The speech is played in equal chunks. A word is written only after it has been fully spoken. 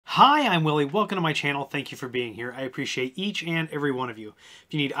Hi, I'm Willie. Welcome to my channel. Thank you for being here. I appreciate each and every one of you.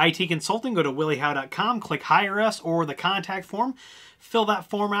 If you need IT consulting, go to williehowe.com, click Hire Us or the contact form. Fill that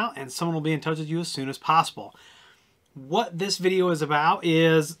form out and someone will be in touch with you as soon as possible. What this video is about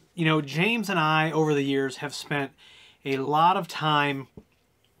is, James and I over the years have spent a lot of time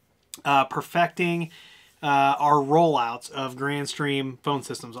perfecting our rollouts of Grandstream phone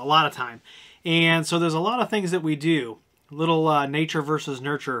systems, a lot of time. And so there's a lot of things that we do, little nature versus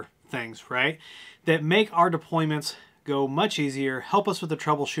nurture things, right, that make our deployments go much easier, help us with the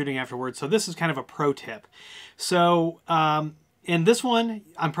troubleshooting afterwards. So this is kind of a pro tip. So in this one,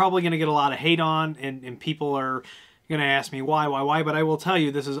 I'm probably going to get a lot of hate on, and people are going to ask me why, but I will tell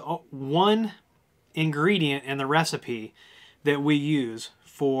you this is one ingredient in the recipe that we use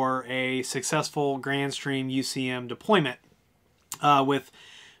for a successful Grandstream UCM deployment with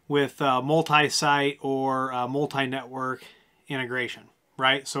multi-site or multi-network integration,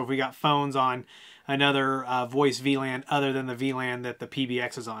 right? So if we got phones on another voice VLAN other than the VLAN that the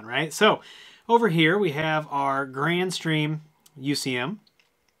PBX is on, right? So over here we have our Grandstream UCM,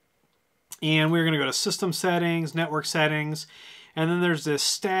 and we're going to go to System Settings, Network Settings, and then there's this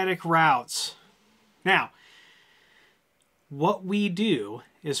Static Routes. Now, what we do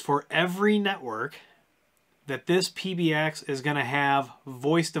is for every network that this PBX is going to have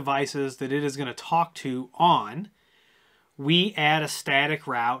voice devices that it is going to talk to on, we add a static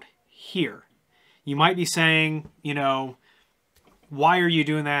route here. You might be saying, why are you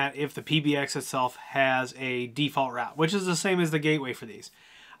doing that if the PBX itself has a default route, which is the same as the gateway for these?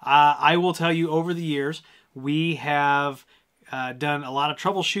 I will tell you, over the years, we have done a lot of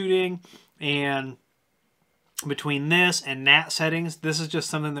troubleshooting, and between this and NAT settings, this is just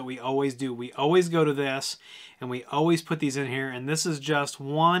something that we always do. We always go to this and we always put these in here, and this is just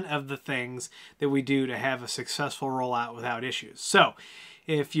one of the things that we do to have a successful rollout without issues. So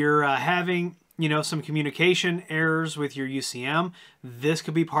if you're having some communication errors with your UCM, this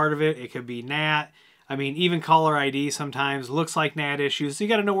could be part of it. It could be NAT. I mean, even caller ID sometimes looks like NAT issues. So you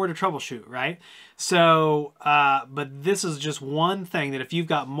got to know where to troubleshoot, right? So, but this is just one thing that if you've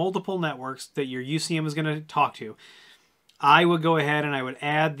got multiple networks that your UCM is going to talk to, I would go ahead and I would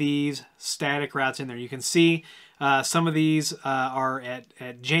add these static routes in there. You can see some of these are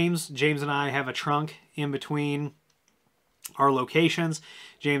at James. James and I have a trunk in between our locations.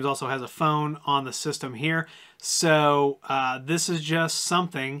 James also has a phone on the system here. So this is just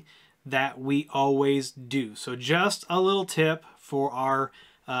something that we always do. So just a little tip for our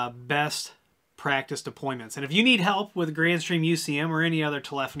best practice deployments. And if you need help with Grandstream UCM or any other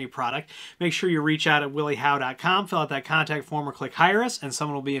telephony product, make sure you reach out at williehowe.com, fill out that contact form, or click Hire Us, and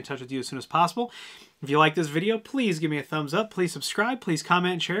someone will be in touch with you as soon as possible. If you like this video, please give me a thumbs up. Please subscribe. Please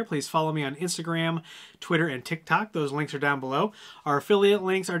comment and share. Please follow me on Instagram, Twitter, and TikTok. Those links are down below. Our affiliate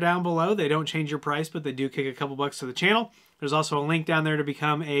links are down below. They don't change your price, but they do kick a couple bucks to the channel. There's also a link down there to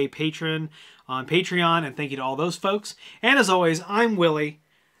become a patron on Patreon, and thank you to all those folks. And as always, I'm Willie.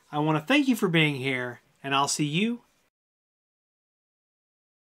 I want to thank you for being here, and I'll see you